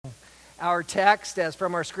Our text, as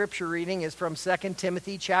from our scripture reading, is from 2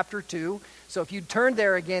 Timothy chapter 2. So if you turn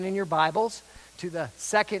there again in your Bibles to the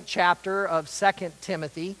second chapter of 2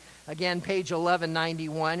 Timothy, again, page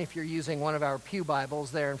 1191, if you're using one of our pew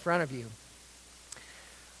Bibles there in front of you.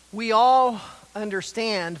 We all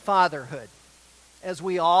understand fatherhood, as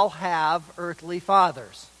we all have earthly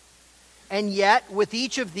fathers. And yet, with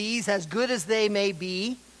each of these, as good as they may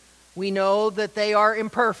be, we know that they are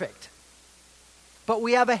imperfect. But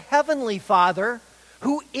we have a heavenly Father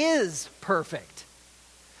who is perfect.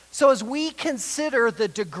 So as we consider the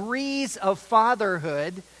degrees of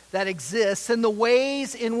fatherhood that exists and the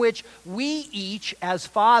ways in which we each as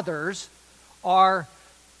fathers are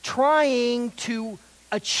trying to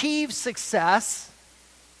achieve success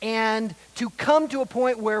and to come to a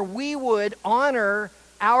point where we would honor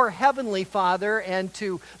our Heavenly Father and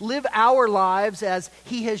to live our lives as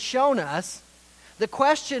He has shown us, the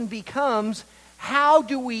question becomes, how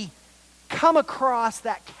do we come across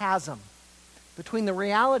that chasm between the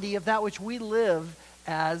reality of that which we live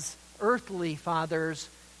as earthly fathers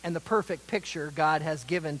and the perfect picture God has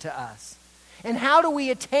given to us? And how do we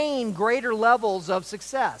attain greater levels of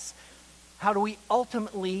success? How do we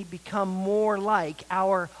ultimately become more like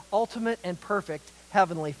our ultimate and perfect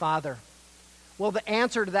Heavenly Father? Well, the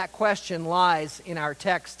answer to that question lies in our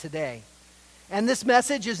text today. And this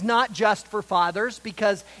message is not just for fathers,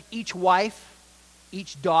 because each wife,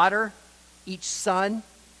 each daughter, each son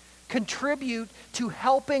contribute to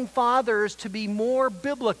helping fathers to be more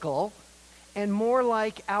biblical and more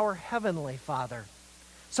like our Heavenly Father.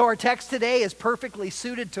 So our text today is perfectly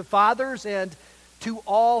suited to fathers and to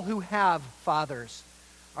all who have fathers.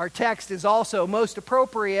 Our text is also most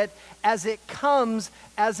appropriate as it comes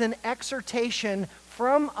as an exhortation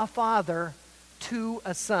from a father to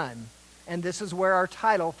a son. And this is where our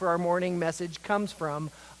title for our morning message comes from,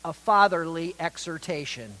 a fatherly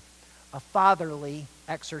exhortation. A fatherly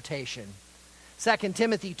exhortation. 2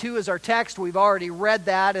 Timothy 2 is our text. We've already read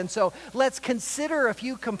that. And so let's consider a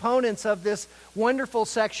few components of this wonderful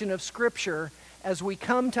section of Scripture as we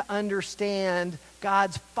come to understand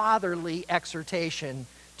God's fatherly exhortation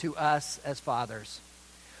to us as fathers.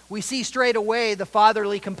 We see straight away the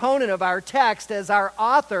fatherly component of our text as our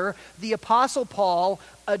author, the Apostle Paul,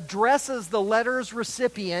 addresses the letter's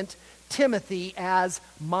recipient, Timothy, as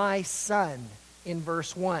my son in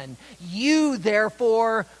verse 1. You,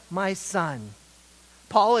 therefore, my son.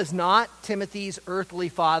 Paul is not Timothy's earthly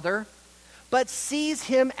father, but sees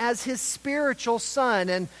him as his spiritual son.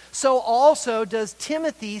 And so also does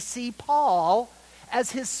Timothy see Paul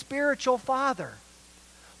as his spiritual father.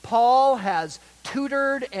 Paul has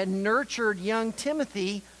tutored and nurtured young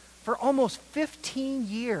Timothy for almost 15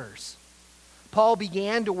 years. Paul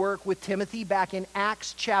began to work with Timothy back in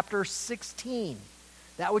Acts chapter 16,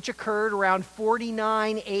 that which occurred around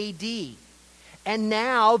 49 AD. And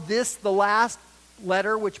now this, the last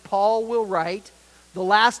letter which Paul will write, the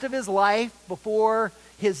last of his life before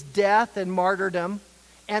his death and martyrdom,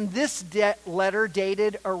 and this letter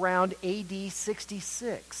dated around AD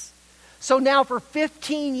 66. So now for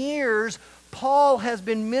 15 years, Paul has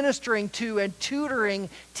been ministering to and tutoring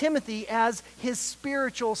Timothy as his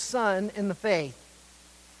spiritual son in the faith.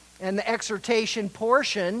 And the exhortation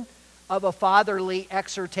portion of a fatherly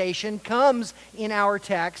exhortation comes in our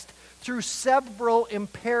text through several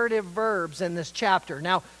imperative verbs in this chapter.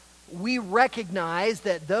 Now, we recognize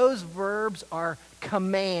that those verbs are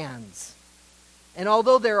commands. And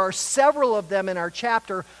although there are several of them in our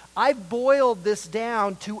chapter, I've boiled this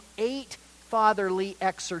down to 8 fatherly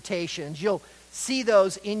exhortations. You'll see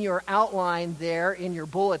those in your outline there in your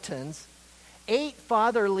bulletins. 8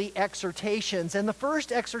 fatherly exhortations. And the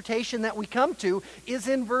first exhortation that we come to is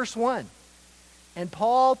in verse 1. And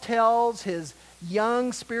Paul tells his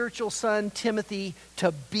young spiritual son Timothy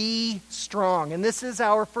to be strong. And this is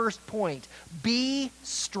our first point. Be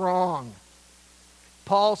strong.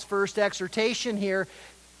 Paul's first exhortation here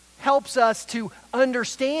helps us to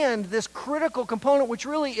understand this critical component, which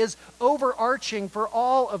really is overarching for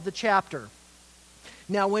all of the chapter.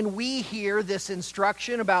 Now, when we hear this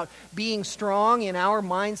instruction about being strong in our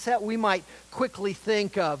mindset, we might quickly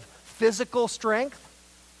think of physical strength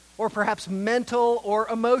or perhaps mental or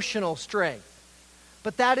emotional strength.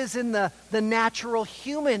 But that is in the natural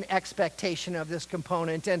human expectation of this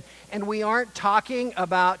component. And we aren't talking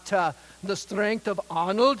about the strength of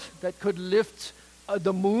Arnold that could lift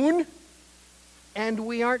the moon. And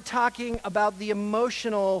we aren't talking about the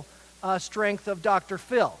emotional strength of Dr.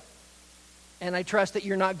 Phil. And I trust that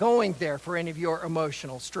you're not going there for any of your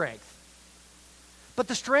emotional strength. But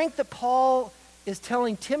the strength that Paul is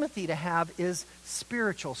telling Timothy to have is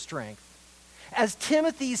spiritual strength. As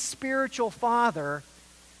Timothy's spiritual father,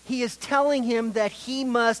 He is telling him that he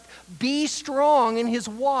must be strong in his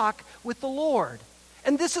walk with the Lord.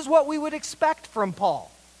 And this is what we would expect from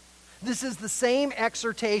Paul. This is the same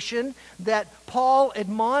exhortation that Paul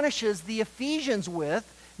admonishes the Ephesians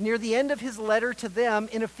with near the end of his letter to them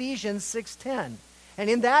in Ephesians 6:10. And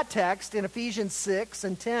in that text, in Ephesians 6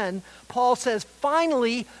 and 10, Paul says,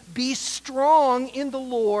 finally, be strong in the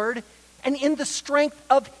Lord and in the strength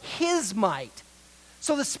of his might.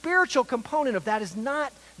 So the spiritual component of that is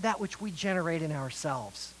not that which we generate in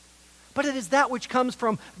ourselves, but it is that which comes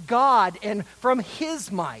from God and from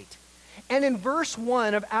his might. And in verse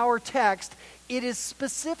 1 of our text, it is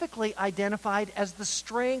specifically identified as the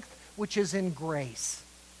strength which is in grace.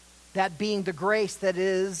 That being the grace that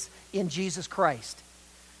is in Jesus Christ.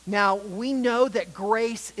 Now, we know that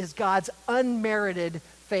grace is God's unmerited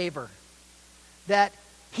favor. That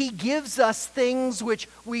he gives us things which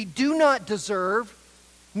we do not deserve,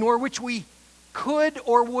 nor which we could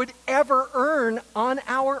or would ever earn on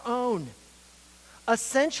our own.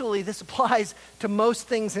 Essentially, this applies to most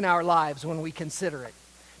things in our lives when we consider it.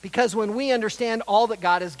 Because when we understand all that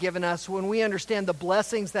God has given us, when we understand the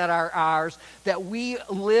blessings that are ours, that we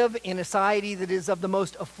live in a society that is of the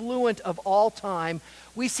most affluent of all time,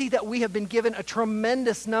 we see that we have been given a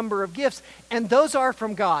tremendous number of gifts, and those are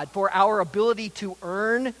from God. For our ability to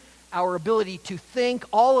earn, our ability to think,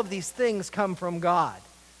 all of these things come from God.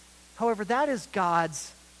 However, that is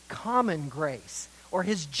God's common grace, or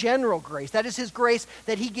his general grace. That is his grace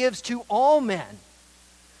that he gives to all men.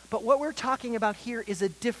 But what we're talking about here is a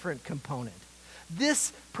different component.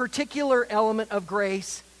 This particular element of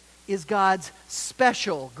grace is God's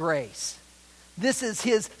special grace. This is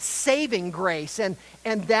his saving grace, and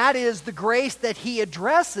that is the grace that he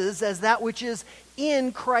addresses as that which is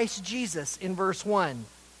in Christ Jesus in verse 1.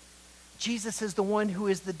 Jesus is the one who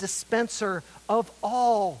is the dispenser of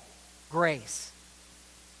all grace.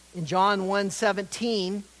 In John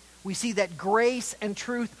 1:17, we see that grace and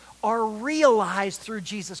truth are realized through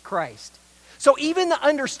Jesus Christ. So even the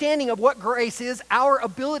understanding of what grace is, our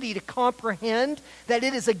ability to comprehend that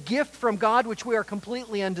it is a gift from God which we are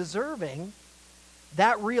completely undeserving,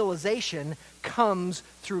 that realization comes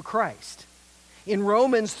through Christ. In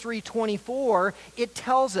Romans 3:24, it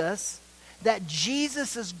tells us that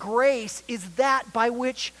Jesus' grace is that by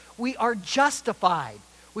which we are justified,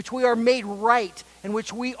 which we are made right, and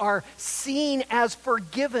which we are seen as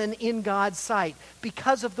forgiven in God's sight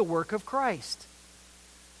because of the work of Christ.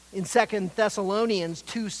 In 2 Thessalonians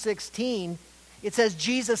 2:16, it says,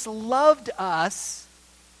 Jesus loved us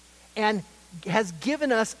and has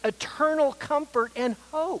given us eternal comfort and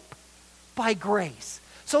hope by grace.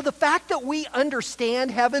 So the fact that we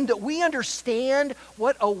understand heaven, that we understand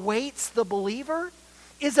what awaits the believer,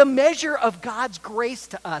 is a measure of God's grace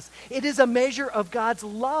to us. It is a measure of God's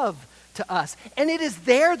love to us. And it is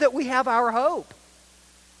there that we have our hope.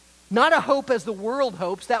 Not a hope as the world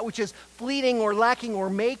hopes, that which is fleeting or lacking or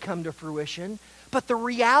may come to fruition, but the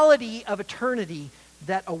reality of eternity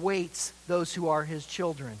that awaits those who are his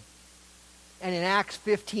children. And in Acts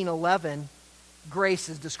 15:11, grace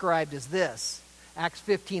is described as this. Acts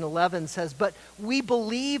 15:11 says, "But we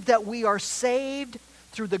believe that we are saved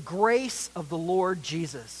through the grace of the Lord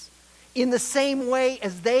Jesus, in the same way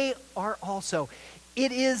as they are also."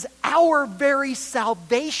 It is our very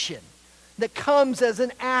salvation that comes as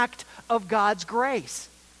an act of God's grace.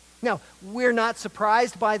 Now, we're not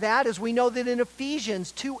surprised by that, as we know that in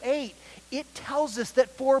Ephesians 2:8, it tells us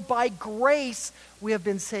that for by grace we have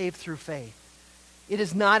been saved through faith. It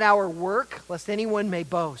is not our work, lest anyone may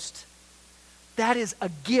boast. That is a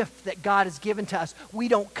gift that God has given to us. We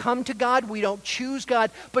don't come to God, we don't choose God,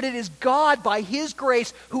 but it is God by his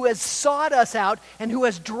grace who has sought us out and who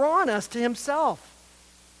has drawn us to himself.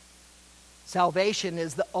 Salvation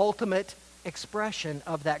is the ultimate expression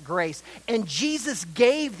of that grace. And Jesus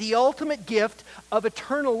gave the ultimate gift of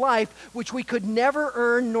eternal life, which we could never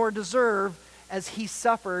earn nor deserve, as he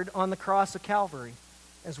suffered on the cross of Calvary,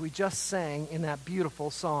 as we just sang in that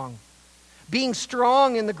beautiful song. Being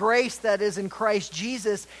strong in the grace that is in Christ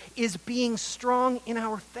Jesus is being strong in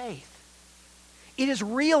our faith. It is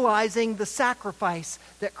realizing the sacrifice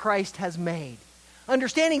that Christ has made.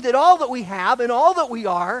 Understanding that all that we have and all that we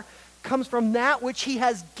are comes from that which he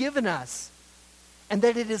has given us. And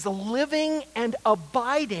that it is living and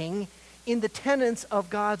abiding in the tenets of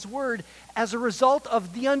God's word as a result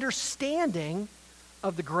of the understanding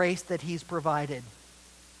of the grace that he's provided.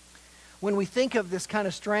 When we think of this kind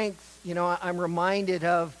of strength, I'm reminded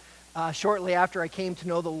of shortly after I came to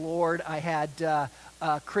know the Lord, I had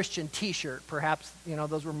a Christian t-shirt. Perhaps,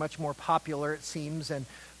 those were much more popular, it seems, and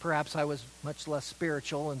perhaps I was much less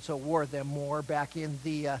spiritual and so wore them more back in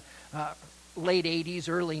the late 80s,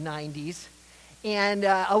 early 90s. And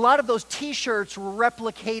a lot of those T-shirts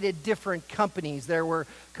replicated different companies. There were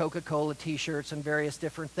Coca-Cola T-shirts and various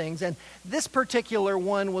different things. And this particular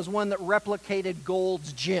one was one that replicated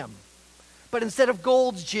Gold's Gym. But instead of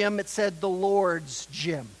Gold's Gym, it said the Lord's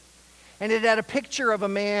Gym. And it had a picture of a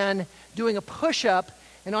man doing a push-up,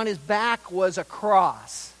 and on his back was a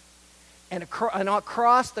cross. And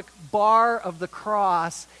across the bar of the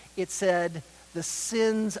cross, it said, "The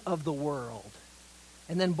sins of the world."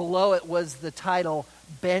 And then below it was the title,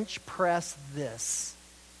 "Bench Press This."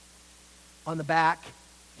 On the back,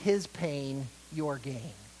 "His pain, your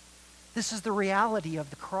gain." This is the reality of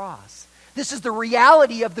the cross. This is the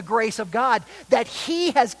reality of the grace of God, that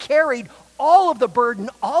He has carried all of the burden,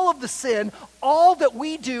 all of the sin, all that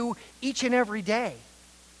we do each and every day.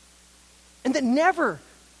 And that never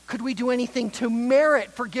could we do anything to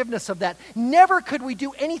merit forgiveness of that. Never could we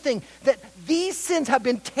do anything that these sins have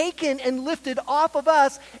been taken and lifted off of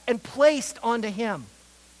us and placed onto Him.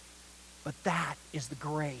 But that is the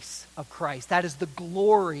grace of Christ. That is the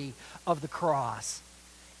glory of the cross.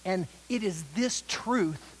 And it is this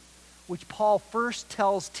truth which Paul first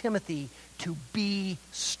tells Timothy to be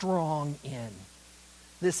strong in.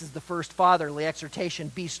 This is the first fatherly exhortation,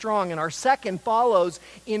 be strong. And our second follows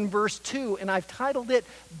in verse 2, and I've titled it,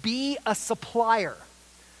 Be a Supplier.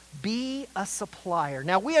 Be a supplier.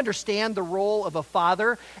 Now, we understand the role of a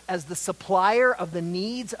father as the supplier of the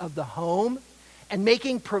needs of the home and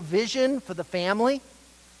making provision for the family.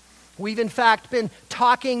 We've, in fact, been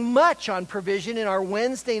talking much on provision in our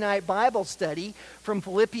Wednesday night Bible study from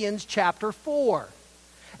Philippians chapter 4.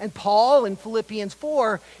 And Paul in Philippians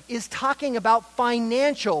 4 is talking about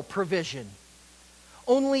financial provision.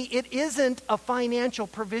 Only it isn't a financial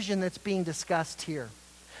provision that's being discussed here.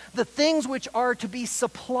 The things which are to be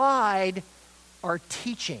supplied are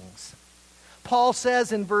teachings. Paul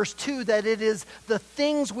says in verse 2 that it is the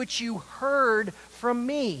things which you heard from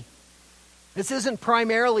me. This isn't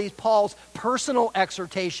primarily Paul's personal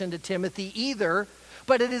exhortation to Timothy either,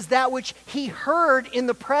 but it is that which he heard in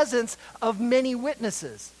the presence of many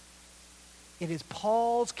witnesses. It is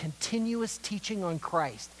Paul's continuous teaching on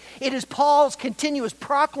Christ. It is Paul's continuous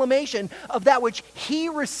proclamation of that which he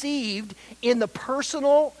received in the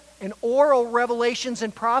personal and oral revelations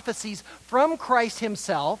and prophecies from Christ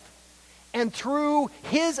Himself, and through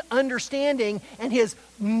his understanding and his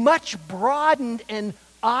much broadened and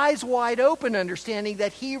eyes wide open understanding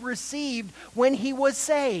that he received when he was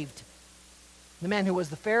saved. The man who was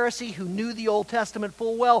the Pharisee, who knew the Old Testament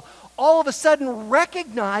full well, all of a sudden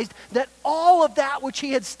recognized that all of that which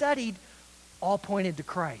he had studied all pointed to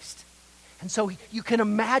Christ. And so you can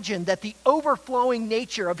imagine that the overflowing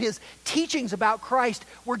nature of his teachings about Christ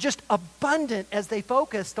were just abundant as they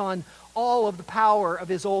focused on all of the power of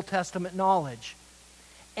his Old Testament knowledge.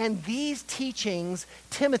 And these teachings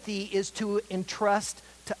Timothy is to entrust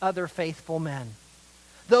to other faithful men,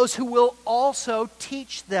 those who will also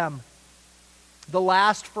teach them. The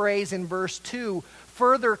last phrase in verse 2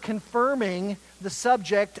 further confirming the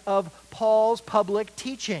subject of Paul's public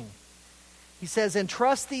teaching. He says,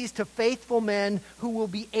 entrust these to faithful men who will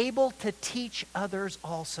be able to teach others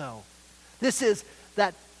also. This is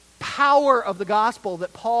that power of the gospel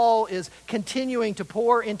that Paul is continuing to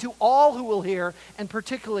pour into all who will hear, and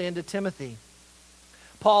particularly into Timothy.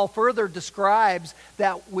 Paul further describes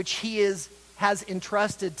that which he has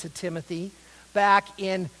entrusted to Timothy back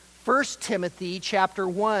in 1 Timothy chapter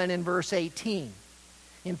 1 and verse 18.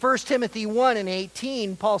 In 1 Timothy 1 and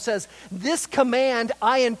 18, Paul says, this command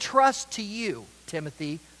I entrust to you,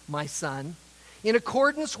 Timothy, my son, in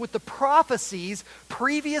accordance with the prophecies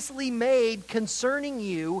previously made concerning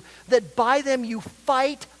you, that by them you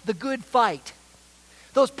fight the good fight.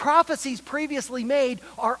 Those prophecies previously made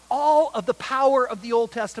are all of the power of the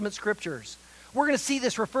Old Testament scriptures. We're going to see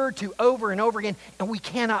this referred to over and over again, and we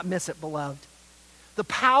cannot miss it, beloved. The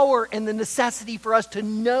power and the necessity for us to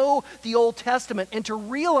know the Old Testament and to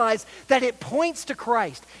realize that it points to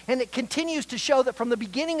Christ. And it continues to show that from the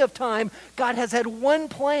beginning of time, God has had one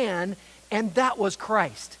plan, and that was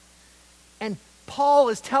Christ. And Paul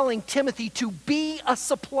is telling Timothy to be a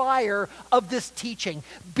supplier of this teaching.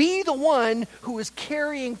 Be the one who is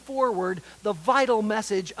carrying forward the vital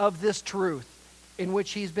message of this truth in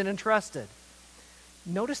which he's been entrusted.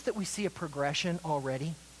 Notice that we see a progression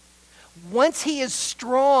already. Once he is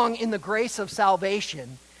strong in the grace of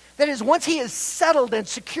salvation, that is, once he is settled and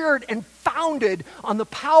secured and founded on the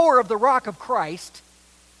power of the rock of Christ,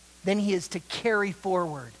 then he is to carry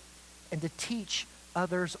forward and to teach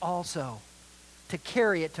others also, to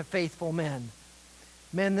carry it to faithful men.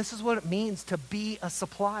 Men, this is what it means to be a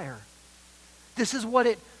supplier. This is what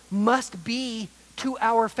it must be to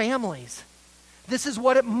our families. This is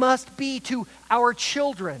what it must be to our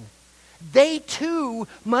children. They too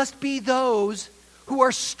must be those who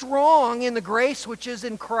are strong in the grace which is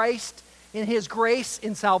in Christ, in His grace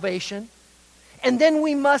in salvation. And then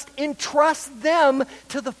we must entrust them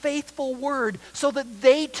to the faithful word so that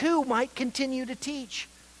they too might continue to teach.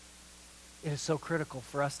 It is so critical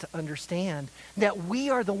for us to understand that we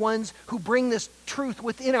are the ones who bring this truth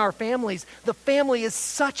within our families. The family is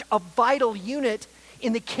such a vital unit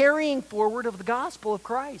in the carrying forward of the gospel of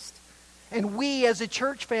Christ. And we as a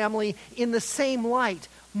church family, in the same light,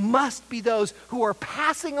 must be those who are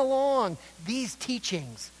passing along these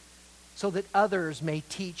teachings so that others may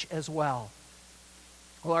teach as well.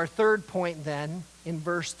 Well, our third point then, in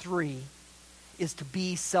verse 3, is to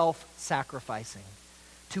be self-sacrificing.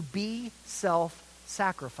 To be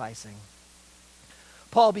self-sacrificing.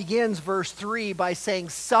 Paul begins verse 3 by saying,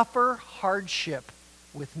 "Suffer hardship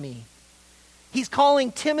with me." He's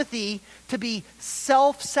calling Timothy to be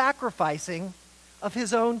self-sacrificing of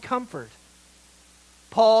his own comfort.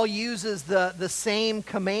 Paul uses the same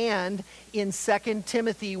command in 2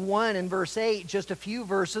 Timothy 1 and verse 8, just a few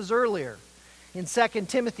verses earlier. In 2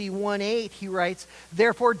 Timothy 1:8, he writes,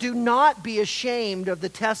 "Therefore do not be ashamed of the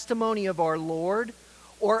testimony of our Lord,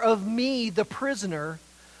 or of me, the prisoner,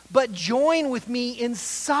 but join with me in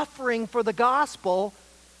suffering for the gospel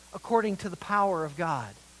according to the power of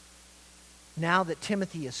God." Now that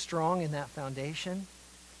Timothy is strong in that foundation,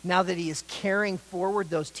 now that he is carrying forward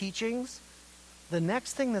those teachings, the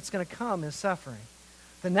next thing that's going to come is suffering.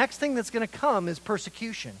 The next thing that's going to come is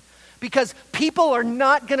persecution. Because people are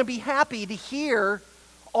not going to be happy to hear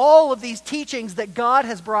all of these teachings that God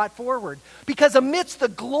has brought forward. Because amidst the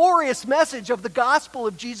glorious message of the gospel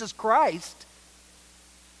of Jesus Christ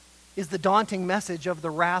is the daunting message of the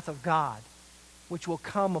wrath of God, which will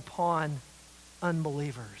come upon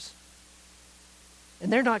unbelievers.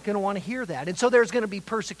 And they're not going to want to hear that. And so there's going to be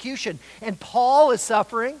persecution. And Paul is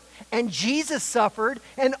suffering, and Jesus suffered,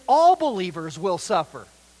 and all believers will suffer.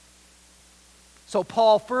 So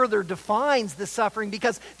Paul further defines the suffering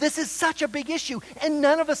because this is such a big issue, and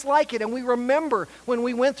none of us like it. And we remember when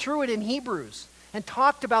we went through it in Hebrews and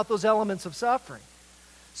talked about those elements of suffering.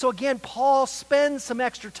 So again, Paul spends some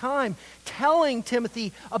extra time telling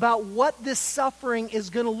Timothy about what this suffering is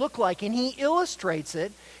going to look like. And he illustrates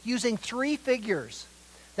it using three figures: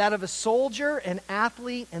 that of a soldier, an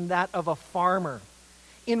athlete, and that of a farmer.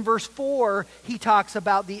 In verse 4, he talks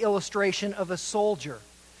about the illustration of a soldier.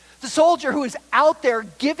 The soldier who is out there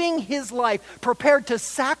giving his life, prepared to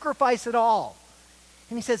sacrifice it all.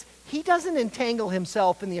 And he says he doesn't entangle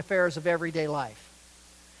himself in the affairs of everyday life.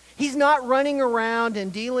 He's not running around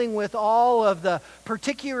and dealing with all of the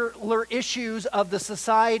particular issues of the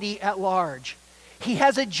society at large. He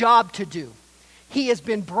has a job to do. He has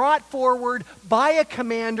been brought forward by a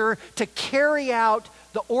commander to carry out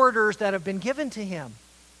the orders that have been given to him.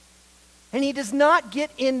 And he does not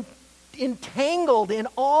get entangled in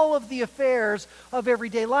all of the affairs of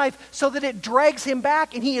everyday life so that it drags him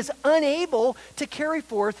back and he is unable to carry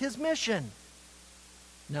forth his mission.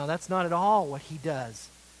 No, that's not at all what he does,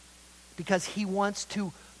 because he wants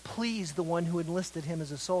to please the one who enlisted him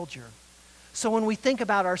as a soldier. So when we think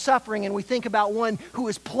about our suffering and we think about one who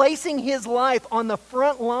is placing his life on the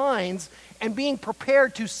front lines and being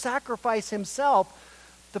prepared to sacrifice himself,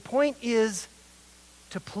 the point is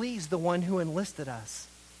to please the one who enlisted us,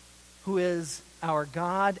 who is our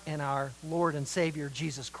God and our Lord and Savior,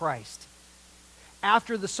 Jesus Christ.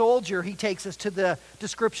 After the soldier, he takes us to the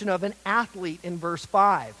description of an athlete in verse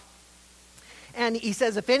 5. And he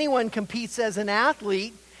says, if anyone competes as an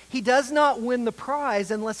athlete, he does not win the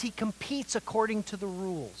prize unless he competes according to the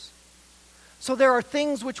rules. So there are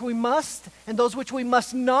things which we must and those which we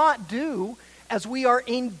must not do as we are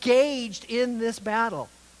engaged in this battle.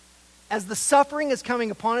 As the suffering is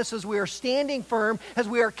coming upon us, as we are standing firm, as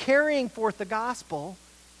we are carrying forth the gospel,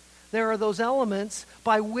 there are those elements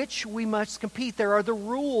by which we must compete. There are the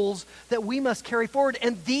rules that we must carry forward,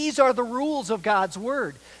 and these are the rules of God's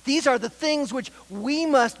word. These are the things which we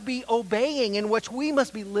must be obeying and which we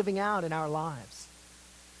must be living out in our lives.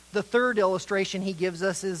 The third illustration he gives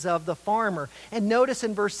us is of the farmer. And notice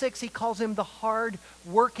in verse 6, he calls him the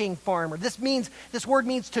hard-working farmer. This word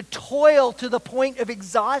means to toil to the point of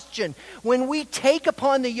exhaustion. When we take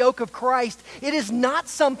upon the yoke of Christ, it is not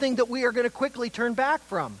something that we are going to quickly turn back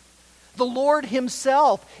from. The Lord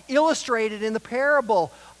himself illustrated in the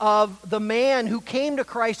parable of the man who came to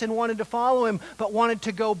Christ and wanted to follow him, but wanted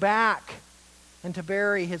to go back and to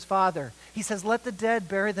bury his father. He says, let the dead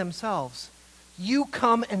bury themselves. You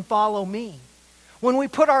come and follow me. When we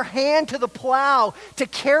put our hand to the plow to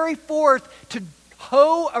carry forth, to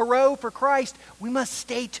hoe a row for Christ, we must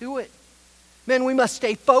stay to it. Men, we must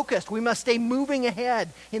stay focused. We must stay moving ahead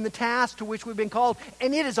in the task to which we've been called.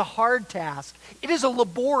 And it is a hard task. It is a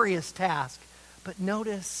laborious task. But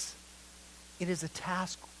notice, it is a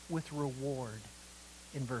task with reward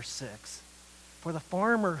in verse 6. For the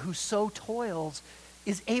farmer who so toils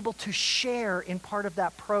is able to share in part of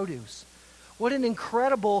that produce. What an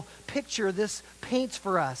incredible picture this paints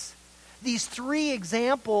for us. These three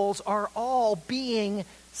examples are all being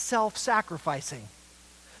self-sacrificing.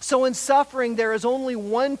 So in suffering, there is only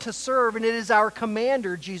one to serve, and it is our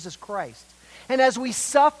commander, Jesus Christ. And as we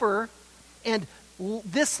suffer, and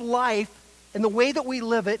this life, and the way that we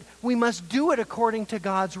live it, we must do it according to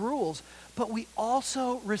God's rules. But we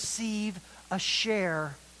also receive a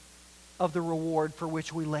share of the reward for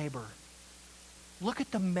which we labor. Look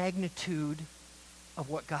at the magnitude of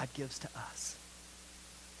what God gives to us.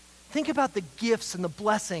 Think about the gifts and the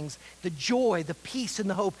blessings, the joy, the peace, and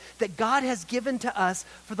the hope that God has given to us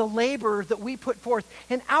for the labor that we put forth.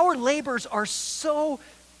 And our labors are so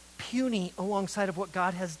puny alongside of what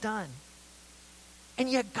God has done. And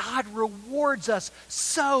yet God rewards us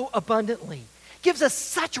so abundantly, gives us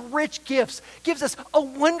such rich gifts, gives us a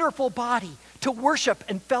wonderful body to worship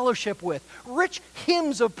and fellowship with, rich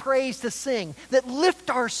hymns of praise to sing that lift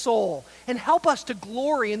our soul and help us to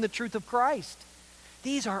glory in the truth of Christ.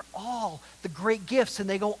 These are all the great gifts, and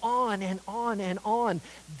they go on and on and on.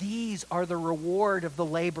 These are the reward of the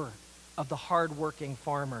labor of the hardworking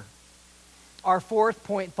farmer. Our fourth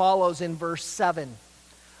point follows in verse 7.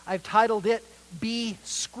 I've titled it, Be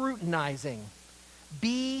Scrutinizing.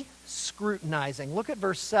 Be scrutinizing. Look at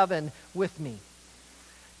verse 7 with me.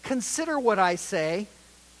 Consider what I say,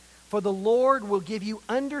 for the Lord will give you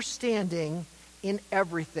understanding in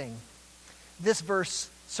everything. This verse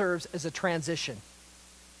serves as a transition.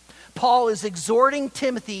 Paul is exhorting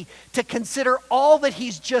Timothy to consider all that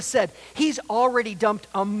he's just said. He's already dumped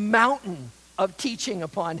a mountain of teaching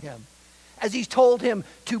upon him as he's told him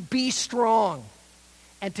to be strong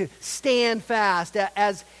and to stand fast,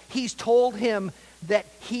 as he's told him that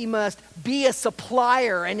he must be a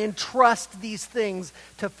supplier and entrust these things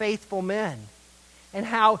to faithful men, and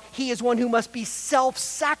how he is one who must be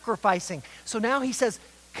self-sacrificing. So now he says,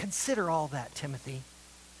 consider all that, Timothy.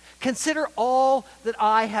 Consider all that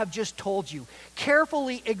I have just told you.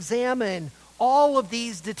 Carefully examine all of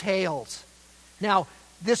these details. Now,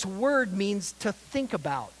 this word means to think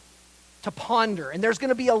about, to ponder. And there's going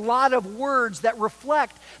to be a lot of words that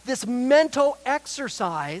reflect this mental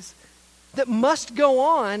exercise that must go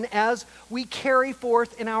on as we carry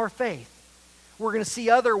forth in our faith. We're going to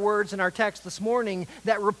see other words in our text this morning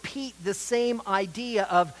that repeat the same idea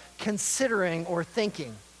of considering or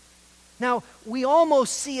thinking. Now, we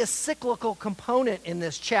almost see a cyclical component in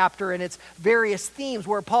this chapter and its various themes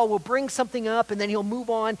where Paul will bring something up and then he'll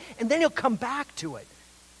move on and then he'll come back to it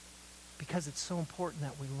because it's so important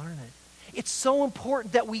that we learn it. It's so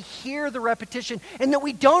important that we hear the repetition and that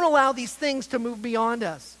we don't allow these things to move beyond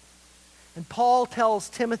us. And Paul tells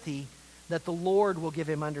Timothy that the Lord will give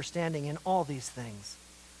him understanding in all these things.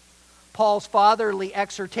 Paul's fatherly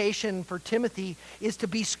exhortation for Timothy is to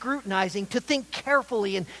be scrutinizing, to think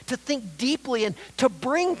carefully and to think deeply and to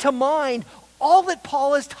bring to mind all that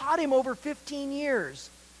Paul has taught him over 15 years.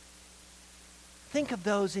 Think of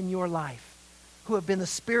those in your life who have been the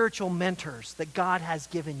spiritual mentors that God has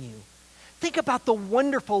given you. Think about the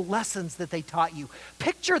wonderful lessons that they taught you.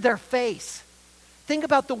 Picture their face. Think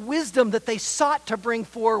about the wisdom that they sought to bring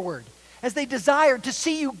forward as they desired to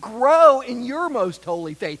see you grow in your most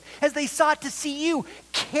holy faith, as they sought to see you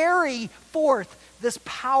carry forth this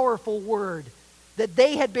powerful word that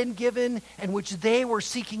they had been given and which they were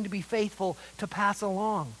seeking to be faithful to pass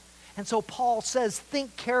along. And so Paul says,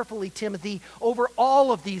 think carefully, Timothy, over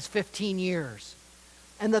all of these 15 years,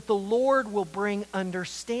 and that the Lord will bring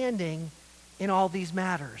understanding in all these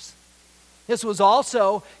matters. This was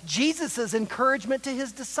also Jesus' encouragement to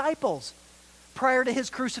his disciples prior to his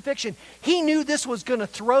crucifixion. He knew this was going to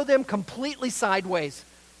throw them completely sideways.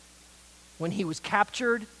 When he was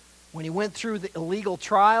captured, when he went through the illegal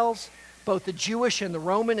trials, both the Jewish and the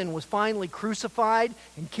Roman, and was finally crucified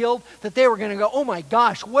and killed, that they were going to go, oh my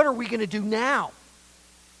gosh, what are we going to do now?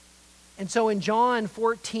 And so in John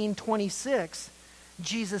 14:26,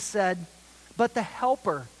 Jesus said, but the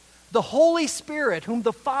Helper, the Holy Spirit, whom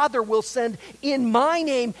the Father will send in my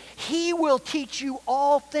name, he will teach you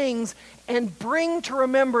all things and bring to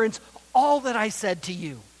remembrance all that I said to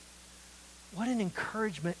you. What an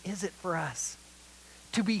encouragement is it for us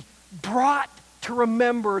to be brought to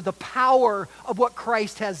remember the power of what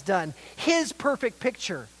Christ has done, his perfect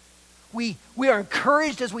picture. we are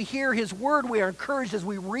encouraged as we hear his word. We are encouraged as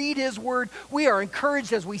we read his word. We are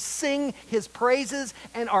encouraged as we sing his praises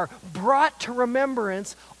and are brought to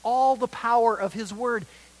remembrance all the power of his word.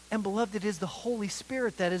 And beloved, it is the Holy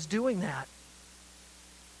Spirit that is doing that.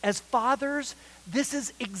 As fathers, this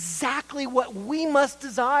is exactly what we must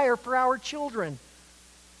desire for our children.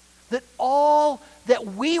 That all that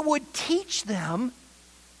we would teach them,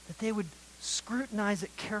 that they would scrutinize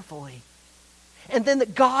it carefully. And then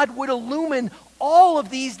that God would illumine all of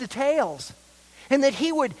these details. And that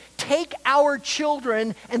he would take our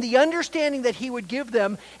children and the understanding that he would give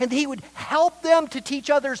them, and he would help them to teach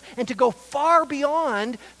others and to go far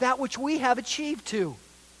beyond that which we have achieved to.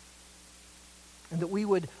 And that we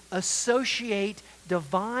would associate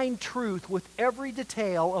divine truth with every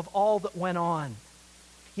detail of all that went on.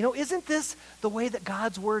 You know, isn't this the way that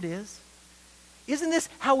God's word is? Isn't this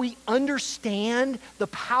how we understand the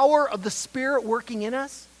power of the Spirit working in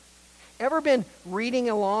us? Ever been reading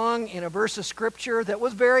along in a verse of Scripture that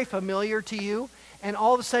was very familiar to you, and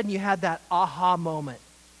all of a sudden you had that aha moment?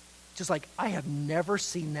 Just like, I have never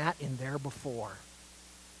seen that in there before.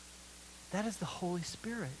 That is the Holy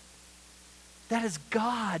Spirit. That is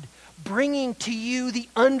God bringing to you the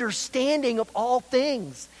understanding of all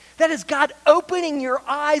things. That is God opening your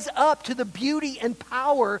eyes up to the beauty and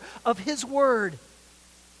power of his word.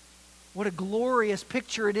 What a glorious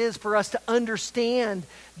picture it is for us to understand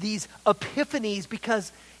these epiphanies,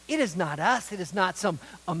 because it is not us. It is not some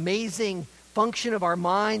amazing function of our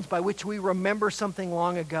minds by which we remember something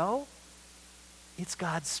long ago. It's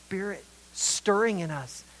God's Spirit stirring in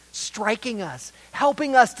us, striking us,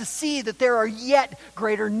 helping us to see that there are yet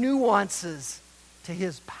greater nuances to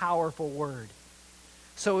his powerful word.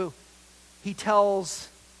 So he tells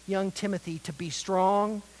young Timothy to be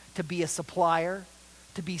strong, to be a supplier,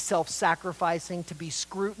 to be self-sacrificing, to be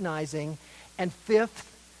scrutinizing, and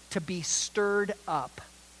fifth, to be stirred up.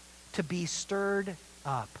 To be stirred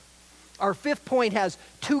up. Our fifth point has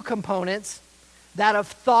two components, that of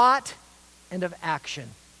thought and of action.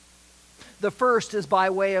 The first is by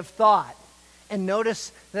way of thought. And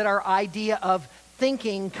notice that our idea of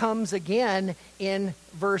thinking comes again in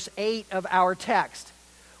verse 8 of our text,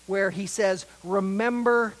 where he says,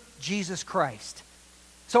 remember Jesus Christ.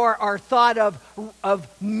 So our thought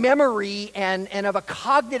of memory and of a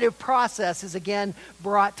cognitive process is again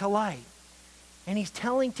brought to light. And he's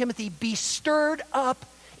telling Timothy, be stirred up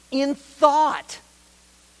in thought.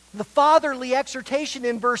 The fatherly exhortation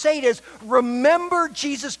in verse 8 is, remember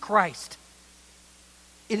Jesus Christ.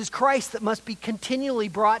 It is Christ that must be continually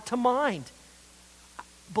brought to mind.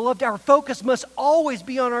 Beloved, our focus must always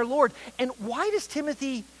be on our Lord. And why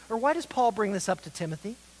does Paul bring this up to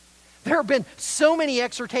Timothy? There have been so many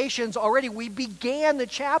exhortations already. We began the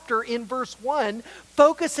chapter in verse 1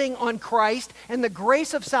 focusing on Christ and the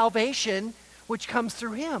grace of salvation which comes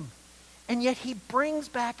through him. And yet he brings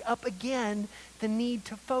back up again the need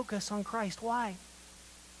to focus on Christ. Why?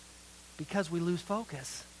 Because we lose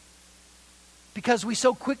focus. Because we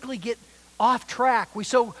so quickly get off track. We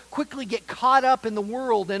so quickly get caught up in the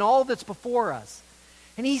world and all that's before us.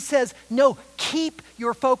 And he says, no, keep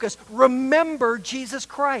your focus. Remember Jesus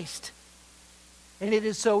Christ. And it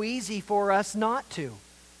is so easy for us not to.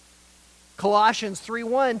 Colossians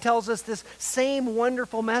 3:1 tells us this same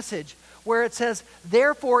wonderful message where it says,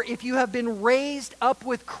 therefore, if you have been raised up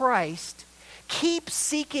with Christ, keep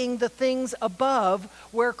seeking the things above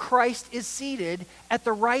where Christ is seated at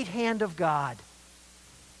the right hand of God.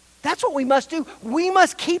 That's what we must do. We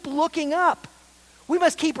must keep looking up. We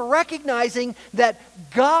must keep recognizing that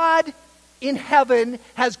God in heaven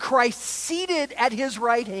has Christ seated at his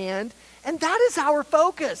right hand, and that is our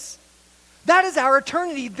focus. That is our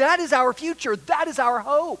eternity. That is our future. That is our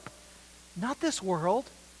hope. Not this world.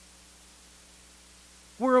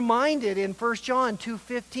 We're reminded in 1 John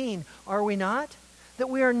 2:15, are we not? That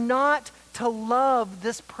we are not to love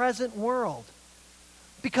this present world.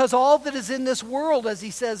 Because all that is in this world, as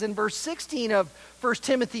he says in verse 16 of 1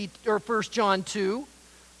 John 2,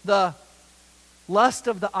 the lust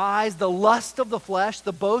of the eyes, the lust of the flesh,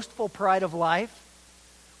 the boastful pride of life,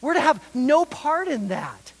 we're to have no part in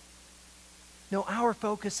that. No, our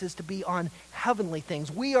focus is to be on heavenly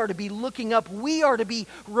things. We are to be looking up. We are to be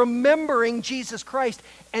remembering Jesus Christ.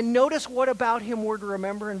 And notice what about him we're to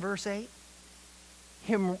remember in verse 8?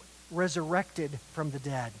 Him resurrected from the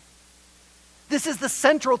dead. This is the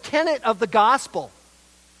central tenet of the gospel.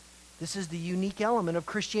 This is the unique element of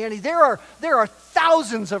Christianity. There are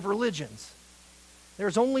thousands of religions.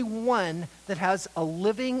 There's only one that has a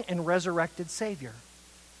living and resurrected Savior.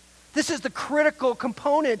 This is the critical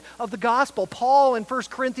component of the gospel. Paul in 1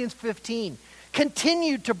 Corinthians 15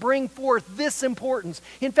 continued to bring forth this importance.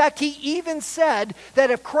 In fact, he even said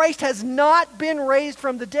that if Christ has not been raised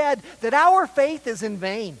from the dead, that our faith is in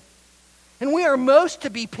vain. And we are most to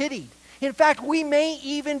be pitied. In fact, we may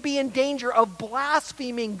even be in danger of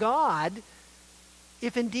blaspheming God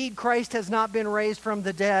if indeed Christ has not been raised from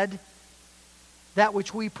the dead, that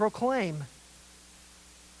which we proclaim.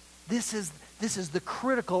 This is the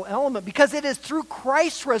critical element, because it is through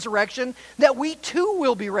Christ's resurrection that we too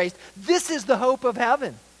will be raised. This is the hope of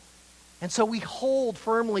heaven. And so we hold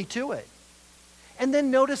firmly to it. And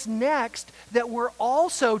then notice next that we're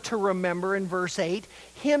also to remember in verse 8,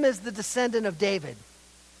 him as the descendant of David.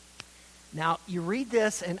 Now, you read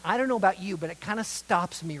this, and I don't know about you, but it kind of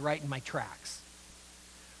stops me right in my tracks.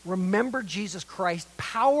 Remember Jesus Christ's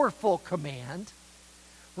powerful command.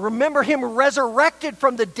 Remember him resurrected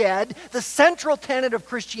from the dead, the central tenet of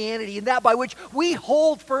Christianity, and that by which we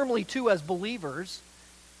hold firmly to as believers.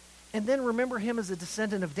 And then remember him as a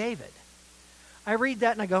descendant of David. I read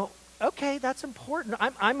that and I go, okay, that's important.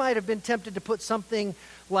 I might have been tempted to put something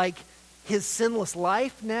like his sinless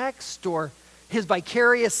life next, or his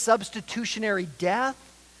vicarious substitutionary death,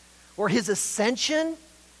 or his ascension.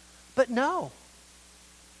 But no.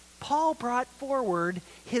 Paul brought forward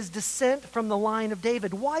his descent from the line of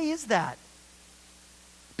David. Why is that?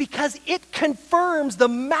 Because it confirms the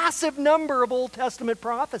massive number of Old Testament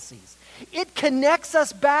prophecies. It connects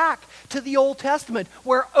us back to the Old Testament,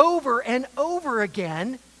 where over and over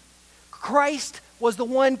again, Christ was the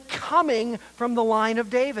one coming from the line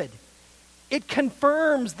of David. It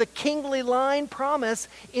confirms the kingly line promise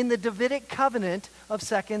in the Davidic covenant of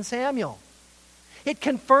 2 Samuel. It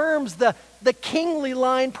confirms the kingly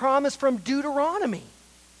line promise from Deuteronomy.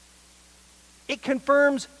 It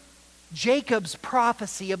confirms Jacob's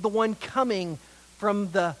prophecy of the one coming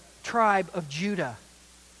from the tribe of Judah.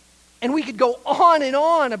 And we could go on and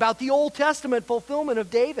on about the Old Testament fulfillment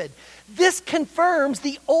of David. This confirms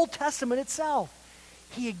the Old Testament itself.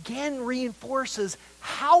 He again reinforces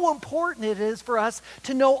how important it is for us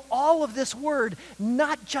to know all of this word,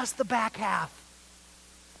 not just the back half.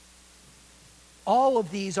 All of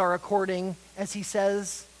these are according, as he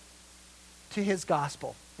says, to his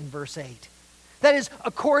gospel in verse 8. That is,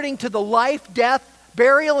 according to the life, death,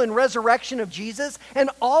 burial, and resurrection of Jesus, and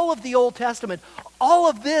all of the Old Testament. All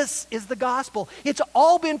of this is the gospel. It's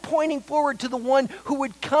all been pointing forward to the one who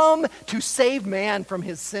would come to save man from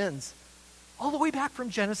his sins. All the way back from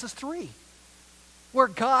Genesis 3, where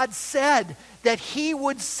God said that he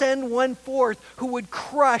would send one forth who would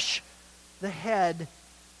crush the head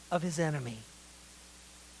of his enemy.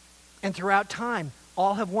 And throughout time,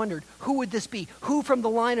 all have wondered, who would this be? Who from the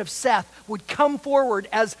line of Seth would come forward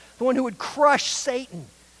as the one who would crush Satan,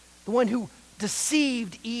 the one who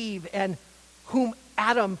deceived Eve and whom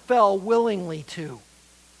Adam fell willingly to?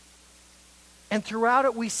 And throughout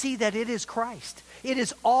it, we see that it is Christ. It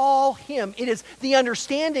is all him. It is the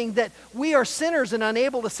understanding that we are sinners and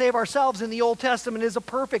unable to save ourselves. And the Old Testament is a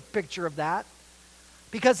perfect picture of that.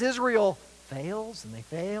 Because Israel fails and they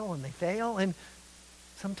fail and they fail. And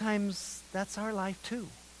sometimes that's our life too.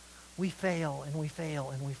 We fail and we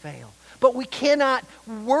fail and we fail. But we cannot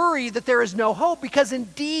worry that there is no hope, because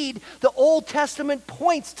indeed the Old Testament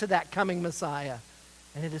points to that coming Messiah.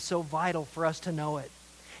 And it is so vital for us to know it.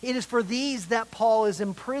 It is for these that Paul is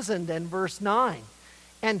imprisoned in verse 9.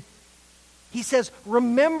 And he says,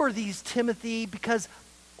 remember these, Timothy, because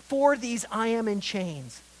for these I am in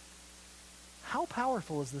chains. How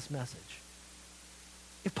powerful is this message?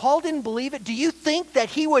 If Paul didn't believe it, do you think that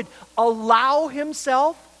he would allow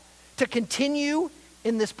himself to continue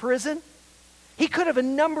in this prison? He could have a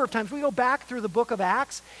number of times. We go back through the book of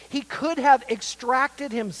Acts. He could have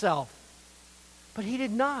extracted himself. But he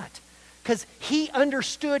did not. Because he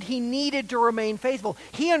understood he needed to remain faithful.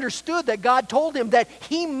 He understood that God told him that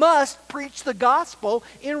he must preach the gospel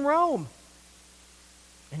in Rome.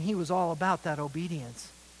 And he was all about that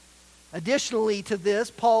obedience. Additionally to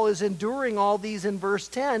this, Paul is enduring all these in verse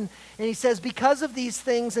 10. And he says, because of these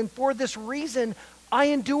things and for this reason, I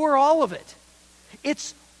endure all of it.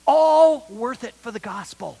 It's all worth it for the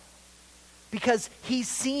gospel. Because he's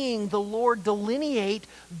seeing the Lord delineate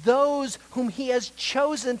those whom he has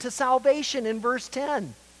chosen to salvation in verse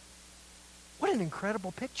 10. What an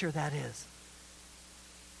incredible picture that is.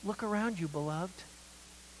 Look around you, beloved.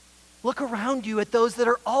 Look around you at those that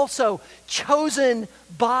are also chosen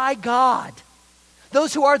by God.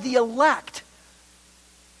 Those who are the elect.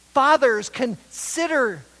 Fathers,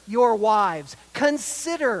 consider your wives.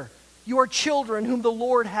 Consider your children whom the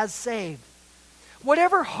Lord has saved.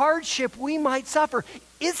 Whatever hardship we might suffer,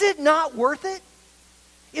 is it not worth it?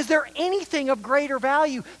 Is there anything of greater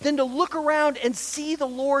value than to look around and see the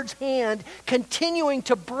Lord's hand continuing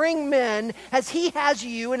to bring men, as he has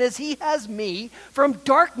you and as he has me, from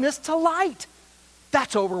darkness to light?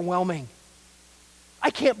 That's overwhelming. I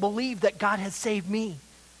can't believe that God has saved me.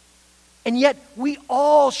 And yet we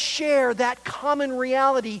all share that common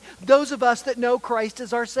reality, those of us that know Christ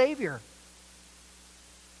as our Savior.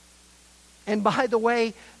 And by the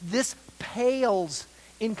way, this pales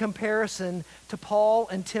in comparison to Paul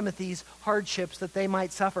and Timothy's hardships that they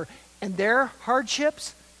might suffer. And their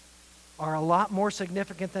hardships are a lot more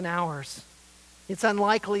significant than ours. It's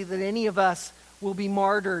unlikely that any of us will be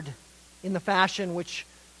martyred in the fashion which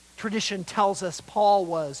tradition tells us Paul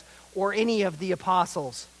was, or any of the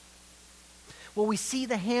apostles. Well, we see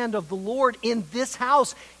the hand of the Lord in this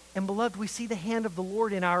house. And beloved, we see the hand of the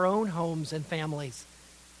Lord in our own homes and families.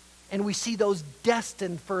 And we see those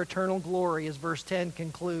destined for eternal glory, as verse 10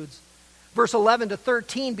 concludes. Verse 11 to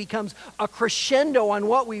 13 becomes a crescendo on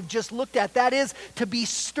what we've just looked at. That is, to be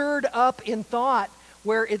stirred up in thought,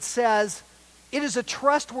 where it says, it is a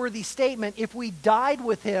trustworthy statement. If we died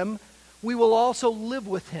with him, we will also live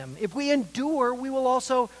with him. If we endure, we will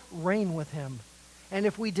also reign with him. And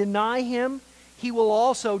if we deny him, he will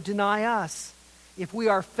also deny us. If we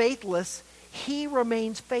are faithless, he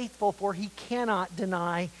remains faithful, for he cannot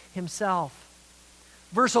deny himself.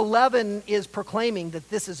 Verse 11 is proclaiming that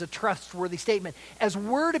this is a trustworthy statement. As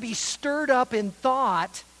we're to be stirred up in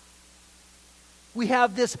thought, we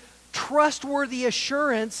have this trustworthy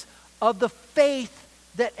assurance of the faith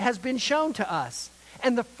that has been shown to us.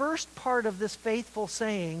 And the first part of this faithful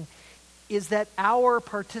saying is that our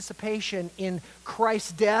participation in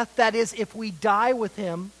Christ's death, that is, if we die with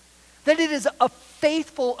him, that it is a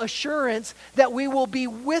faithful assurance that we will be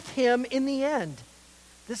with him in the end.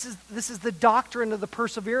 This is the doctrine of the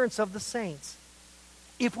perseverance of the saints.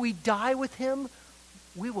 If we die with him,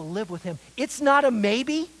 we will live with him. It's not a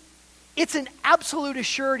maybe. It's an absolute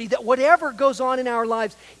assurity that whatever goes on in our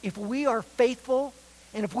lives, if we are faithful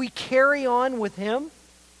and if we carry on with him,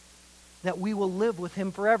 that we will live with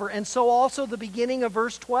him forever. And so also the beginning of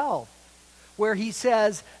verse 12, where he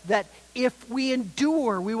says that if we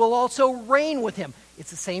endure, we will also reign with him.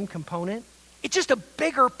 It's the same component. It's just a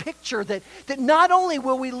bigger picture that not only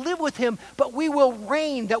will we live with him, but we will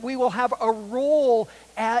reign, that we will have a role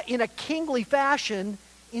in a kingly fashion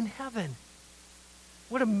in heaven.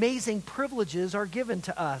 What amazing privileges are given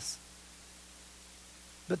to us.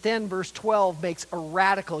 But then verse 12 makes a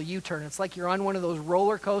radical U-turn. It's like you're on one of those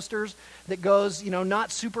roller coasters that goes,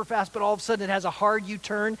 not super fast, but all of a sudden it has a hard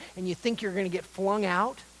U-turn and you think you're going to get flung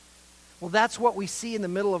out. Well, that's what we see in the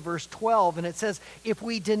middle of verse 12. And it says, if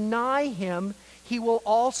we deny him, he will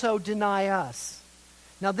also deny us.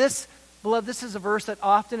 Now this, beloved, this is a verse that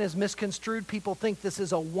often is misconstrued. People think this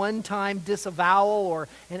is a one-time disavowal or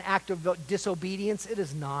an act of disobedience. It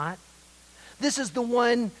is not. This is the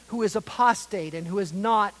one who is apostate and who is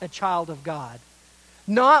not a child of God.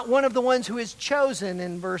 Not one of the ones who is chosen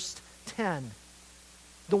in verse 10.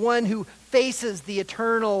 The one who faces the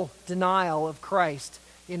eternal denial of Christ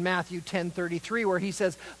in Matthew 10:33, where he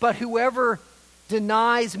says, but whoever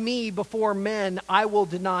denies me before men, I will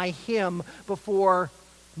deny him before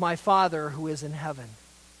my Father who is in heaven.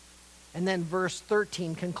 And then verse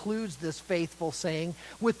 13 concludes this faithful saying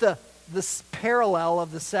with this parallel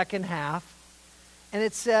of the second half. And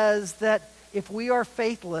it says that if we are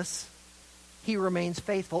faithless, he remains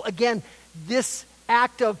faithful. Again, this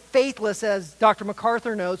act of faithless, as Dr.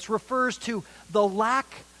 MacArthur notes, refers to the lack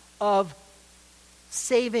of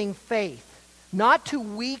saving faith. Not to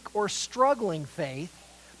weak or struggling faith,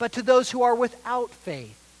 but to those who are without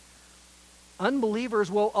faith. Unbelievers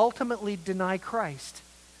will ultimately deny Christ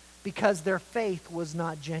because their faith was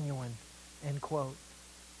not genuine, end quote.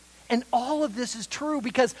 And all of this is true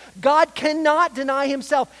because God cannot deny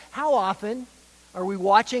himself. How often are we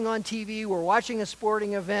watching on TV, we're watching a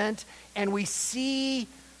sporting event, and we see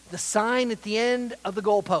the sign at the end of the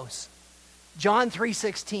goalposts? John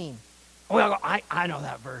 3:16. Well, I know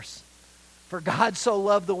that verse. For God so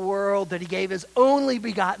loved the world that he gave his only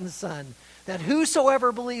begotten Son, that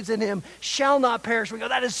whosoever believes in him shall not perish. We go,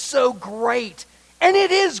 that is so great. And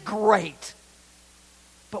it is great.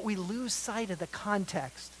 But we lose sight of the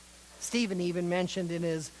context. Stephen even mentioned in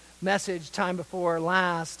his message time before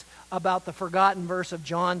last about the forgotten verse of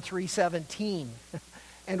John 3:17.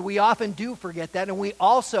 And we often do forget that, and we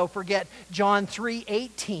also forget John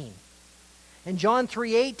 3:18. And John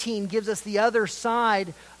 3:18 gives us the other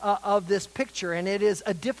side of this picture, and it is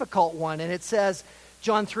a difficult one. And it says,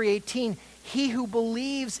 John 3:18, he who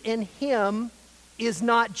believes in him is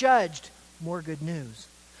not judged. More good news.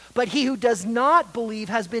 But he who does not believe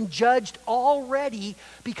has been judged already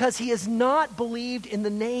because he has not believed in the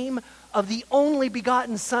name of the only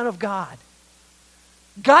begotten Son of God.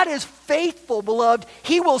 God is faithful, beloved.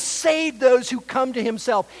 He will save those who come to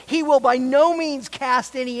himself. He will by no means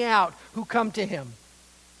cast any out who come to him.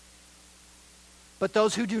 But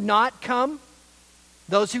those who do not come,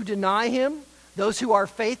 those who deny him, those who are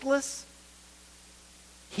faithless,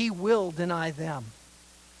 he will deny them.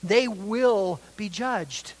 They will be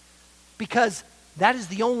judged because that is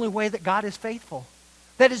the only way that God is faithful.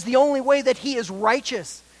 That is the only way that he is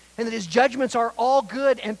righteous and that his judgments are all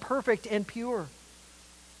good and perfect and pure.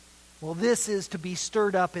 Well, this is to be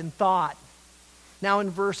stirred up in thought. Now in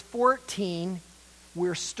verse 14,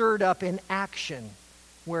 we're stirred up in action,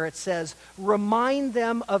 where it says, "Remind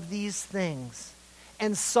them of these things,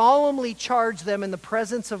 and solemnly charge them in the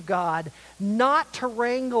presence of God, not to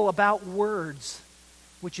wrangle about words,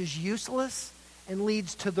 which is useless and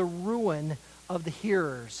leads to the ruin of the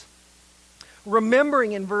hearers."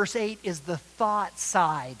 Remembering in verse 8 is the thought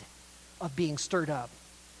side of being stirred up.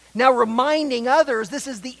 Now, reminding others, this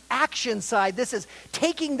is the action side. This is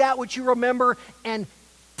taking that which you remember and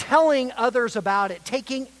telling others about it,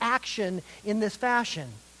 taking action in this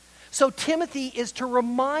fashion. So Timothy is to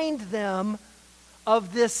remind them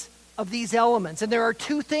of these elements. And there are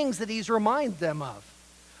two things that he's reminding them of.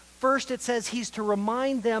 First, it says he's to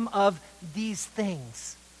remind them of these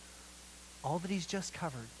things. All that he's just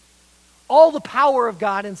covered. All the power of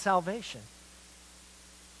God in salvation.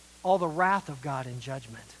 All the wrath of God in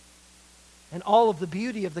judgment. And all of the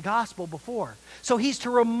beauty of the gospel before. So he's to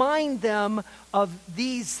remind them of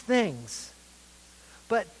these things.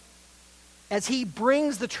 But as he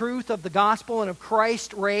brings the truth of the gospel and of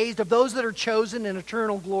Christ raised, of those that are chosen in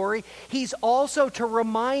eternal glory, he's also to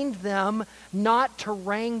remind them not to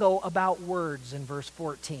wrangle about words in verse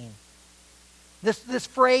 14. This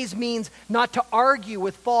phrase means not to argue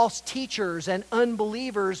with false teachers and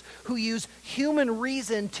unbelievers who use human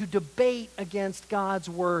reason to debate against God's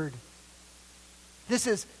word. This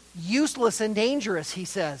is useless and dangerous, he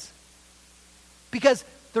says. Because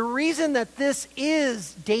the reason that this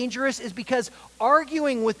is dangerous is because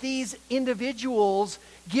arguing with these individuals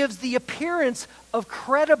gives the appearance of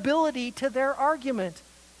credibility to their argument,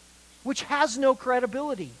 which has no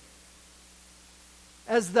credibility.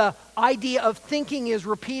 As the idea of thinking is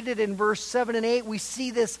repeated in verse 7 and 8,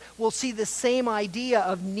 we'll see the same idea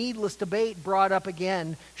of needless debate brought up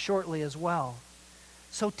again shortly as well.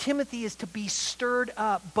 So Timothy is to be stirred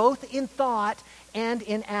up both in thought and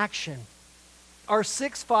in action. Our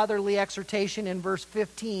sixth fatherly exhortation in verse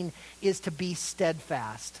 15 is to be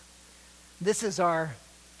steadfast. This is our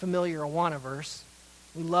familiar Awana verse.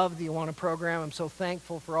 We love the Awana program. I'm so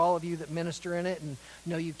thankful for all of you that minister in it, and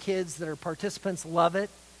know you kids that are participants love it.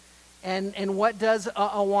 And what does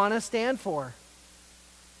Awana stand for?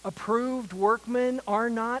 Approved workmen are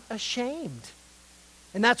not ashamed.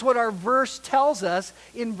 And that's what our verse tells us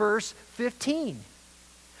in verse 15.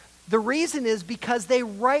 The reason is because they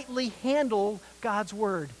rightly handle God's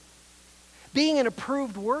word. Being an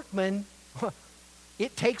approved workman,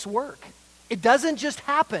 it takes work. It doesn't just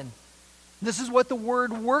happen. This is what the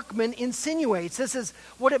word workman insinuates. This is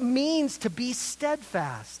what it means to be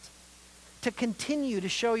steadfast, to continue to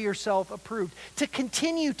show yourself approved, to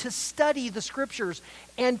continue to study the scriptures,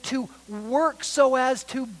 and to work so as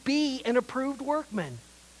to be an approved workman,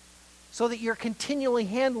 so that you're continually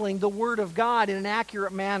handling the word of God in an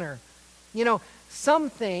accurate manner. You know, some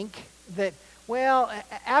think that, well,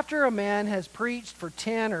 after a man has preached for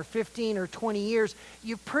 10 or 15 or 20 years,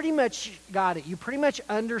 you've pretty much got it. You pretty much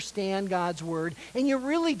understand God's word, and you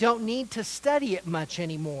really don't need to study it much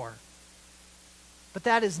anymore. But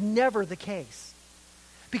that is never the case.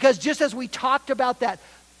 Because just as we talked about that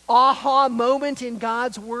aha moment in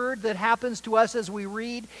God's word that happens to us as we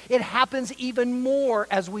read, it happens even more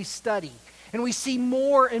as we study. And we see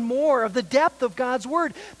more and more of the depth of God's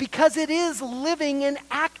word because it is living and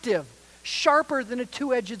active, sharper than a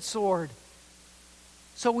two-edged sword.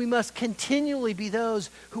 So we must continually be those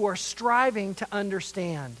who are striving to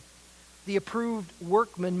understand. The approved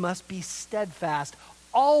workman must be steadfast,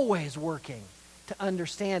 always working to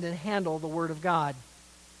understand and handle the word of God.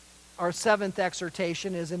 Our seventh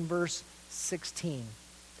exhortation is in verse 16.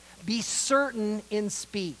 Be certain in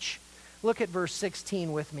speech. Look at verse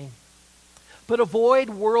 16 with me. But avoid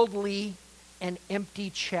worldly and empty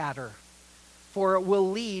chatter, for it will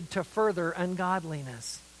lead to further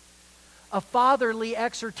ungodliness. A fatherly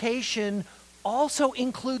exhortation also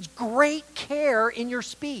includes great care in your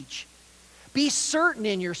speech. Be certain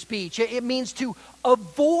in your speech. It means to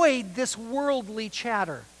avoid this worldly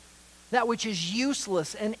chatter, that which is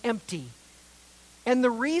useless and empty. And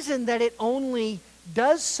the reason that it only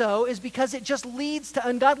does so is because it just leads to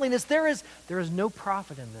ungodliness. There is no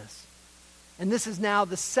profit in this. And this is now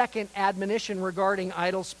the second admonition regarding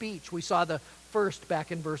idle speech. We saw the first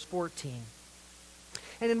back in verse 14.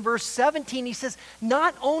 And in verse 17 he says,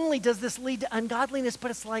 not only does this lead to ungodliness,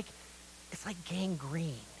 but it's like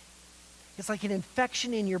gangrene. It's like an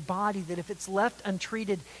infection in your body that if it's left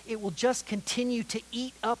untreated, it will just continue to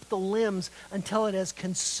eat up the limbs until it has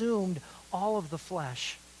consumed all of the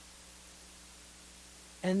flesh.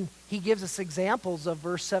 And he gives us examples of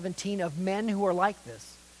verse 17 of men who are like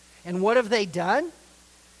this. And what have they done?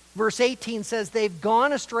 Verse 18 says they've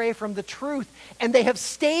gone astray from the truth, and they have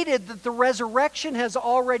stated that the resurrection has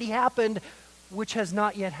already happened, which has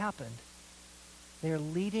not yet happened. They are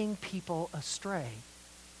leading people astray.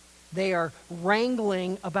 They are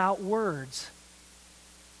wrangling about words.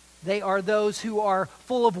 They are those who are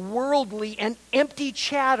full of worldly and empty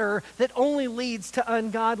chatter that only leads to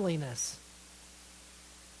ungodliness.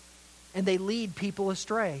 And they lead people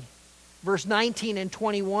astray. Verse 19 and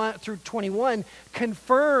 21 through 21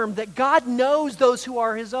 confirm that God knows those who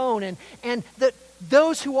are his own, and that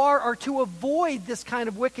those who are to avoid this kind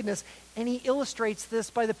of wickedness. And he illustrates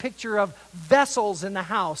this by the picture of vessels in the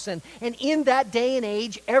house. And in that day and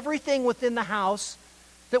age, everything within the house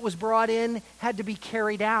that was brought in had to be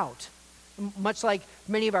carried out. Much like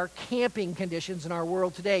many of our camping conditions in our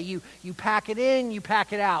world today. You pack it in, you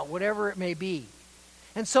pack it out, whatever it may be.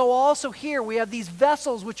 And so also here we have these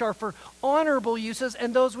vessels which are for honorable uses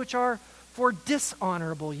and those which are for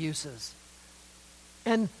dishonorable uses.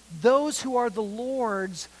 And those who are the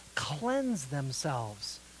Lord's cleanse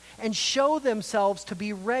themselves and show themselves to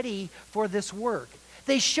be ready for this work.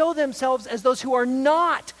 They show themselves as those who are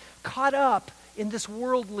not caught up in this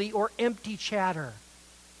worldly or empty chatter.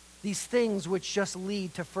 These things which just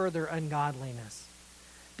lead to further ungodliness.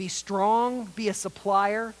 Be strong, be a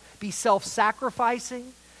supplier, be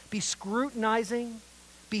self-sacrificing, be scrutinizing,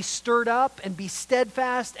 be stirred up, and be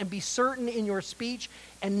steadfast, and be certain in your speech.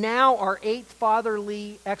 And now our 8th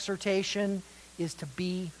fatherly exhortation is to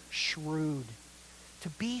be shrewd. To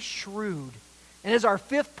be shrewd. And as our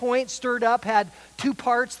 5th point, stirred up, had 2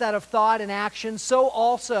 parts, that of thought and action, so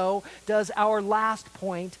also does our last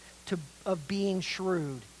point of being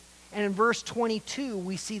shrewd. And in verse 22,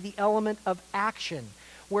 we see the element of action,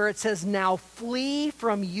 where it says, now flee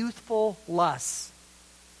from youthful lusts.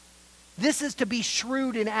 This is to be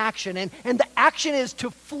shrewd in action. And the action is to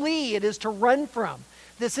flee. It is to run from.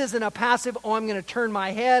 This isn't a passive, I'm going to turn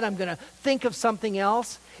my head, I'm going to think of something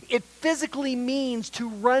else. It physically means to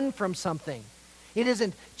run from something. It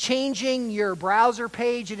isn't changing your browser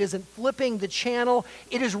page. It isn't flipping the channel.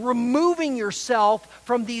 It is removing yourself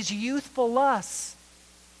from these youthful lusts.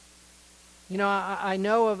 You know, I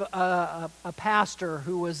know of a pastor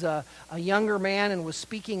who was a younger man and was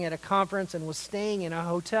speaking at a conference and was staying in a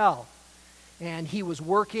hotel. And he was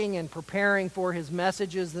working and preparing for his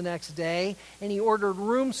messages the next day, and he ordered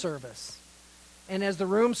room service. And as the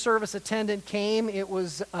room service attendant came, it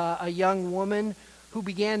was a young woman who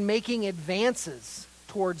began making advances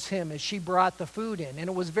towards him as she brought the food in. And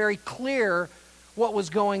it was very clear what was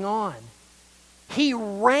going on. He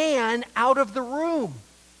ran out of the room.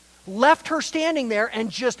 Left her standing there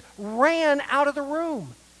and just ran out of the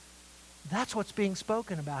room. That's what's being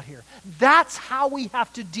spoken about here. That's how we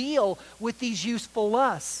have to deal with these youthful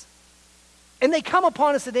lusts. And they come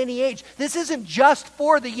upon us at any age. This isn't just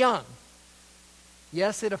for the young.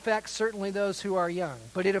 Yes, it affects certainly those who are young,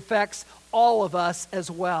 but it affects all of us as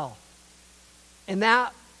well. And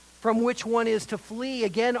that from which one is to flee,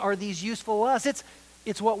 again, are these youthful lusts.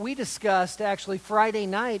 It's what we discussed actually Friday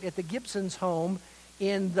night at the Gibson's home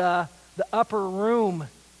in the upper room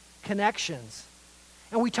connections.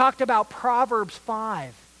 And we talked about Proverbs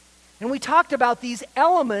 5. And we talked about these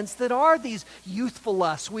elements that are these youthful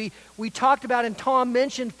lusts. We talked about, and Tom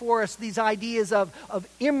mentioned for us, these ideas of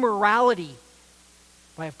immorality,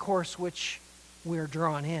 by of course which we're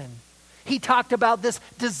drawn in. He talked about this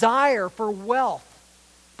desire for wealth,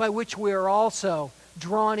 by which we are also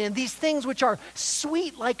drawn in. These things which are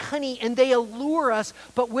sweet like honey and they allure us,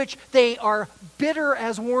 but which they are bitter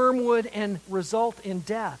as wormwood and result in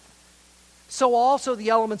death. So also the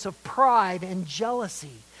elements of pride and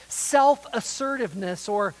jealousy, self-assertiveness,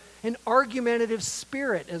 or an argumentative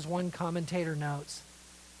spirit, as one commentator notes.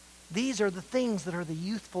 These are the things that are the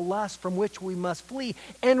youthful lust from which we must flee,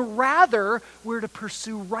 and rather we're to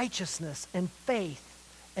pursue righteousness and faith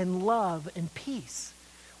and love and peace.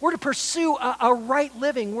 We're to pursue a right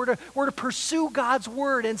living. We're to pursue God's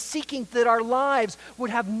word and seeking that our lives would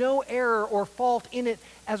have no error or fault in it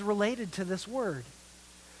as related to this word.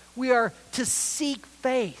 We are to seek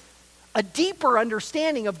faith, a deeper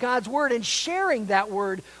understanding of God's word and sharing that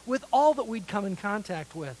word with all that we'd come in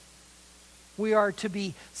contact with. We are to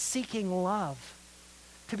be seeking love,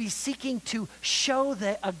 to be seeking to show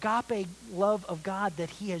the agape love of God that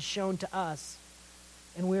he has shown to us.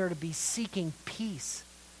 And we are to be seeking peace,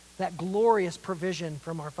 that glorious provision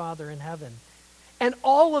from our Father in heaven. And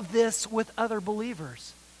all of this with other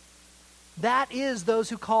believers. That is those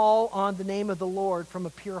who call on the name of the Lord from a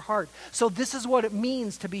pure heart. So this is what it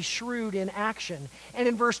means to be shrewd in action. And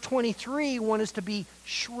in verse 23, one is to be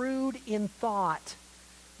shrewd in thought,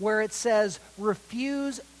 where it says,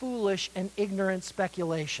 refuse foolish and ignorant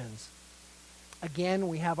speculations. Again,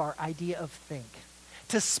 we have our idea of think.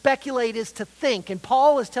 To speculate is to think. And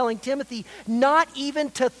Paul is telling Timothy not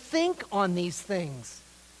even to think on these things,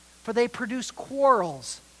 for they produce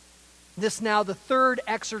quarrels. This now the third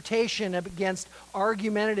exhortation against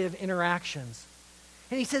argumentative interactions.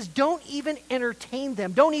 And he says, don't even entertain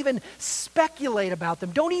them. Don't even speculate about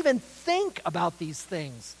them. Don't even think about these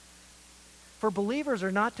things. For believers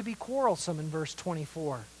are not to be quarrelsome in verse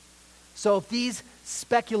 24. So if these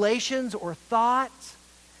speculations or thoughts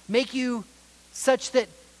make you such that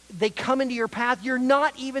they come into your path, you're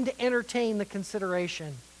not even to entertain the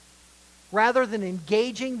consideration. Rather than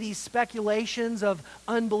engaging these speculations of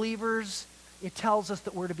unbelievers, it tells us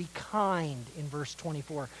that we're to be kind in verse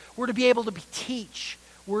 24. We're to be able to teach.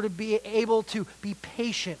 We're to be able to be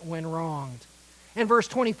patient when wronged. And verse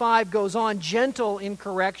 25 goes on, gentle in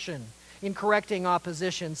correction, in correcting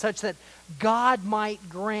opposition, such that God might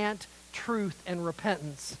grant truth and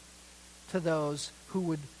repentance to those who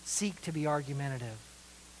would seek to be argumentative.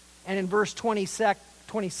 And in verse 26,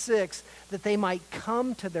 that they might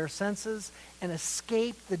come to their senses and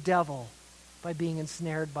escape the devil by being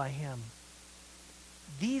ensnared by him.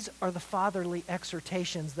 These are the fatherly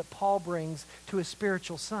exhortations that Paul brings to his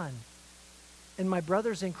spiritual son. And my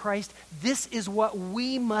brothers in Christ, this is what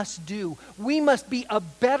we must do. We must be a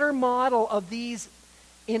better model of these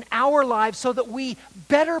in our lives so that we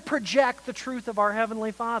better project the truth of our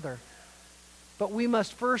Heavenly Father. But we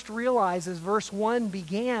must first realize, as verse 1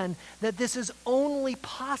 began, that this is only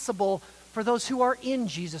possible for those who are in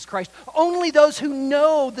Jesus Christ. Only those who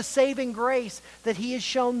know the saving grace that he has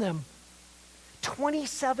shown them.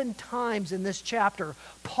 27 times in this chapter,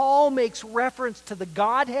 Paul makes reference to the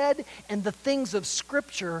Godhead and the things of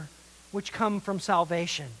Scripture which come from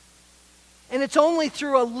salvation. And it's only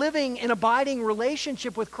through a living and abiding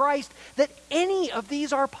relationship with Christ that any of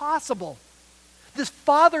these are possible. This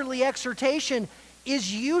fatherly exhortation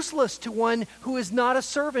is useless to one who is not a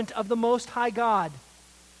servant of the Most High God.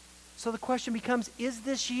 So the question becomes, is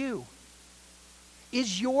this you?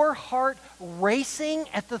 Is your heart racing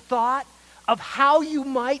at the thought of how you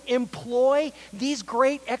might employ these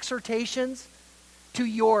great exhortations to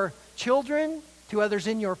your children, to others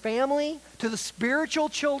in your family, to the spiritual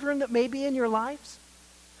children that may be in your lives?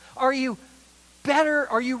 Are you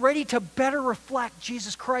ready to better reflect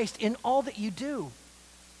Jesus Christ in all that you do?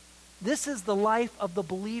 This is the life of the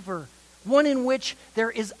believer, one in which there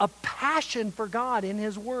is a passion for God in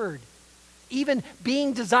his word. Even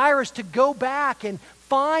being desirous to go back and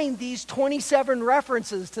find these 27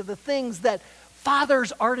 references to the things that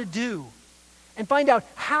fathers are to do and find out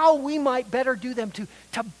how we might better do them to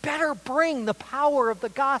better bring the power of the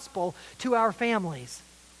gospel to our families.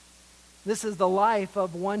 This is the life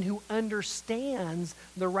of one who understands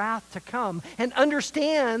the wrath to come and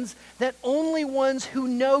understands that only ones who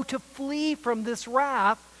know to flee from this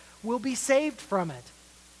wrath will be saved from it,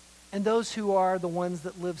 and those who are the ones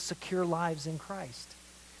that live secure lives in Christ.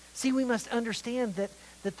 See, we must understand that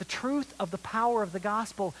the truth of the power of the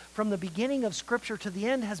gospel from the beginning of Scripture to the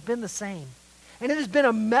end has been the same. And it has been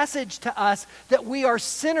a message to us that we are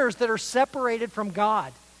sinners that are separated from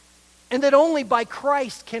God. And that only by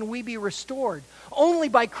Christ can we be restored. Only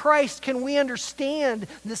by Christ can we understand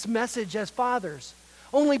this message as fathers.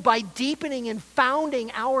 Only by deepening and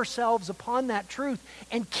founding ourselves upon that truth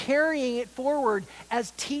and carrying it forward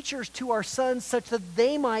as teachers to our sons such that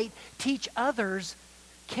they might teach others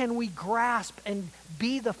can we grasp and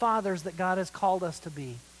be the fathers that God has called us to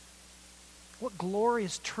be. What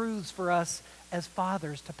glorious truths for us as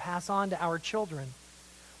fathers to pass on to our children.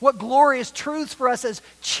 What glorious truths for us as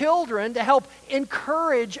children to help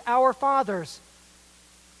encourage our fathers.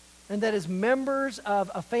 And that as members of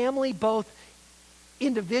a family, both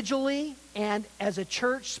individually and as a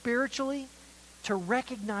church spiritually, to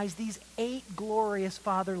recognize these 8 glorious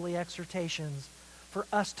fatherly exhortations for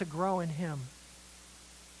us to grow in Him.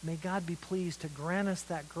 May God be pleased to grant us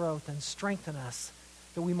that growth and strengthen us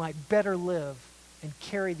that we might better live and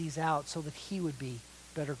carry these out so that He would be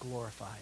better glorified.